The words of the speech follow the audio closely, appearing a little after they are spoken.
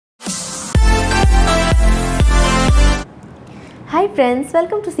Hi friends,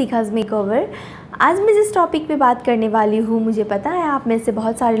 welcome to सीखाज makeover. आज मैं जिस टॉपिक पे बात करने वाली हूँ, मुझे पता है आप में से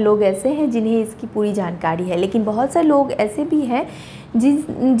बहुत सारे लोग ऐसे हैं जिन्हें इसकी पूरी जानकारी है, लेकिन बहुत सारे लोग ऐसे भी हैं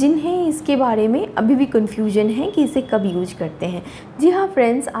जिन्हें इसके बारे में अभी भी कन्फ्यूजन है कि इसे कब यूज करते हैं। जी हाँ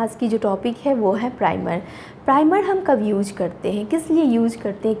फ्रेंड्स, आज की जो टॉपिक है वो है प्राइमर। प्राइमर हम कब यूज करते हैं, किस लिए यूज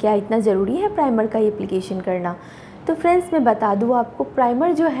करते हैं, क्या इतना ज़रूरी है प्राइमर का एप्लीकेशन करना। तो फ्रेंड्स मैं बता दूँ आपको,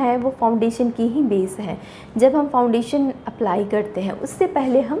 प्राइमर जो है वो फाउंडेशन की ही बेस है। जब हम फाउंडेशन अप्लाई करते हैं उससे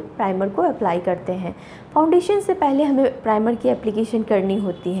पहले हम प्राइमर को अप्लाई करते हैं। फाउंडेशन से पहले हमें प्राइमर की एप्लीकेशन करनी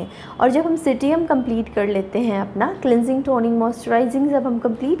होती है, और जब हम सीटीएम कंप्लीट कर लेते हैं, अपना क्लिनजिंग, टोनिंग, मॉइस्चराइजिंग जब हम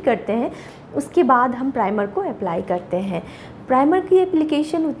कंप्लीट करते हैं, उसके बाद हम प्राइमर को अप्लाई करते हैं। प्राइमर की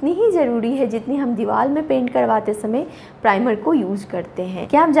एप्लीकेशन उतनी ही ज़रूरी है जितनी हम दीवार में पेंट करवाते समय प्राइमर को यूज़ करते हैं।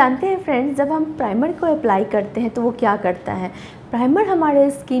 क्या आप जानते हैं फ्रेंड्स, जब हम प्राइमर को अप्लाई करते हैं तो वो क्या करता है? प्राइमर हमारे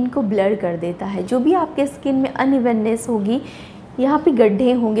स्किन को ब्लर कर देता है। जो भी आपके स्किन में अनइवननेस होगी, यहाँ पे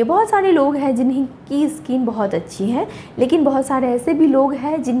गड्ढे होंगे। बहुत सारे लोग हैं जिनकी स्किन बहुत अच्छी है, लेकिन बहुत सारे ऐसे भी लोग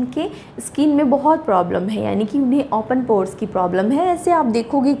हैं जिनके स्किन में बहुत प्रॉब्लम है, यानी कि उन्हें ओपन पोर्स की प्रॉब्लम है। ऐसे आप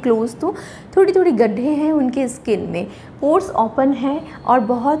देखोगे क्लोज तो थोड़ी थोड़ी गड्ढे हैं उनके स्किन में, पोर्स ओपन है और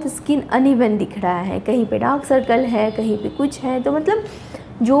बहुत स्किन अनइवन दिख रहा है, कहीं पे डार्क सर्कल है, कहीं पे कुछ है। तो मतलब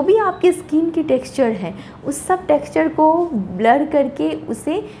जो भी आपके स्किन की टेक्सचर है, उस सब टेक्सचर को ब्लर करके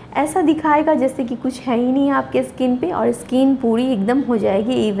उसे ऐसा दिखाएगा जैसे कि कुछ है ही नहीं आपके स्किन पे, और स्किन पूरी एकदम हो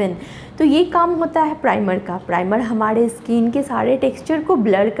जाएगी इवन। तो ये काम होता है प्राइमर का। प्राइमर हमारे स्किन के सारे टेक्सचर को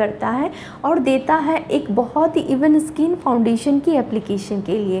ब्लर करता है और देता है एक बहुत ही इवन स्किन फाउंडेशन की एप्लीकेशन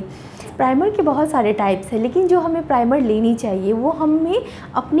के लिए। प्राइमर के बहुत सारे टाइप्स हैं, लेकिन जो हमें प्राइमर लेनी चाहिए वो हमें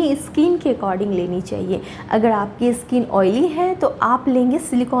अपनी स्किन के अकॉर्डिंग लेनी चाहिए। अगर आपकी स्किन ऑयली है तो आप लेंगे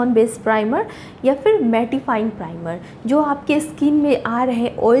सिलिकॉन बेस्ड प्राइमर या फिर मैटिफाइंग प्राइमर, जो आपके स्किन में आ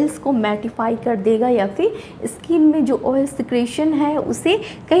रहे ऑयल्स को मैटिफाई कर देगा या फिर स्किन में जो ऑयल सिक्रेशन है उसे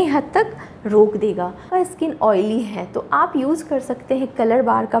कई हद तक रोक देगा। अगर स्किन ऑयली है तो आप यूज़ कर सकते हैं कलर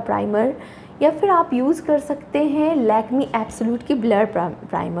बार का प्राइमर, या फिर आप यूज़ कर सकते हैं लैक्मी एब्सोल्यूट की ब्लर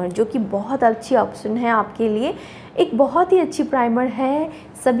प्राइमर, जो कि बहुत अच्छी ऑप्शन है आपके लिए। एक बहुत ही अच्छी प्राइमर है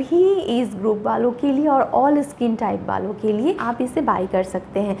सभी एज ग्रुप वालों के लिए और ऑल स्किन टाइप वालों के लिए। आप इसे बाय कर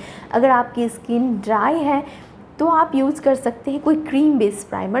सकते हैं। अगर आपकी स्किन ड्राई है तो आप यूज़ कर सकते हैं कोई क्रीम बेस्ड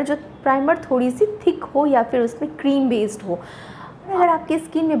प्राइमर, जो प्राइमर थोड़ी सी थिक हो या फिर उसमें क्रीम बेस्ड हो। अगर आपकी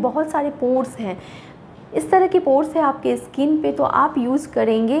स्किन में बहुत सारे पोर्स हैं, इस तरह के पोर्स है आपके स्किन पे, तो आप यूज़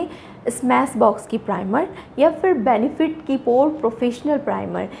करेंगे स्मैश बॉक्स की प्राइमर या फिर बेनिफिट की पोर प्रोफेशनल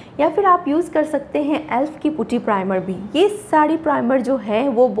प्राइमर, या फिर आप यूज़ कर सकते हैं एल्फ की पुटी प्राइमर भी। ये सारी प्राइमर जो है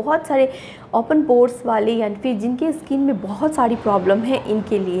वो बहुत सारे ओपन पोर्स वाले या फिर जिनके स्किन में बहुत सारी प्रॉब्लम है,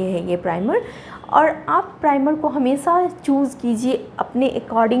 इनके लिए है ये प्राइमर। और आप प्राइमर को हमेशा चूज़ कीजिए अपने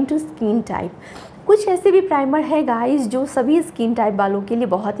अकॉर्डिंग टू स्किन टाइप। कुछ ऐसे भी प्राइमर है गाइस जो सभी स्किन टाइप वालों के लिए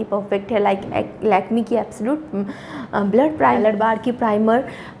बहुत ही परफेक्ट है, लाइक लैक्मी की एब्सोल्यूट ब्लड प्राइमर, बार की प्राइमर।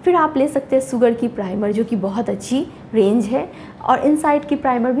 फिर आप ले सकते हैं शुगर की प्राइमर, जो कि बहुत अच्छी रेंज है, और इनसाइड की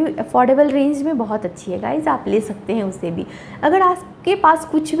प्राइमर भी अफोर्डेबल रेंज में बहुत अच्छी है गाइस, आप ले सकते हैं उसे भी। अगर आपके पास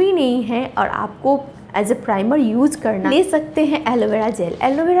कुछ भी नहीं है और आपको एज ए प्राइमर यूज़ करना, ले सकते हैं एलोवेरा जेल।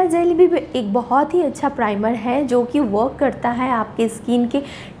 एलोवेरा जेल भी एक बहुत ही अच्छा प्राइमर है जो कि वर्क करता है आपके स्किन के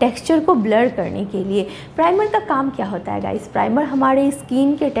टेक्सचर को ब्लर करने के लिए। प्राइमर का काम क्या होता है गाइस? प्राइमर हमारे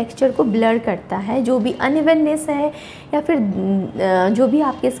स्किन के टेक्सचर को ब्लर करता है। जो भी अनइवननेस है या फिर जो भी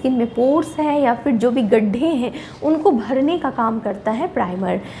आपके स्किन में पोर्स है या फिर जो भी गड्ढे हैं, उनको भरने का काम करता है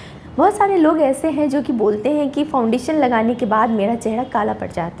प्राइमर। बहुत सारे लोग ऐसे हैं जो कि बोलते हैं कि फाउंडेशन लगाने के बाद मेरा चेहरा काला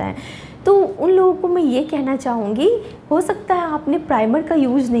पड़ जाता है। तो उन लोगों को मैं ये कहना चाहूँगी, हो सकता है आपने प्राइमर का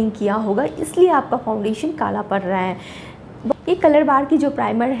यूज़ नहीं किया होगा, इसलिए आपका फाउंडेशन काला पड़ रहा है। ये कलर बार की जो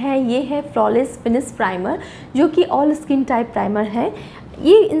प्राइमर है ये है फ्लॉलेस फिनिश प्राइमर, जो कि ऑल स्किन टाइप प्राइमर है।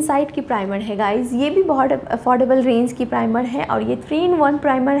 ये इनसाइड की प्राइमर है गाइस, ये भी बहुत अफोर्डेबल रेंज की प्राइमर है, और ये 3-in-1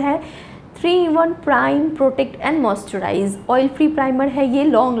 प्राइमर है। 3-in-1 prime, protect and moisturise. Oil free primer है ये,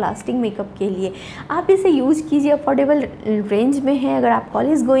 लॉन्ग लास्टिंग मेकअप के लिए। आप इसे यूज़ कीजिए, अफोर्डेबल रेंज में है। अगर आप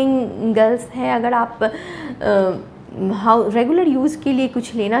कॉलेज गोइंग गर्ल्स हैं, अगर आप रेगुलर यूज़ के लिए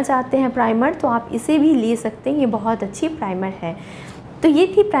कुछ लेना चाहते हैं प्राइमर, तो आप इसे भी ले सकते हैं। ये बहुत अच्छी प्राइमर है। तो ये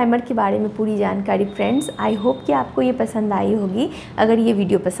थी प्राइमर के बारे में पूरी जानकारी फ्रेंड्स। आई होप कि आपको ये पसंद आई होगी। अगर ये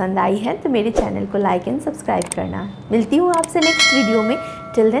वीडियो पसंद आई है तो मेरे चैनल को लाइक एंड सब्सक्राइब करना। मिलती हूँ आपसे नेक्स्ट वीडियो में।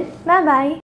 Till then bye bye.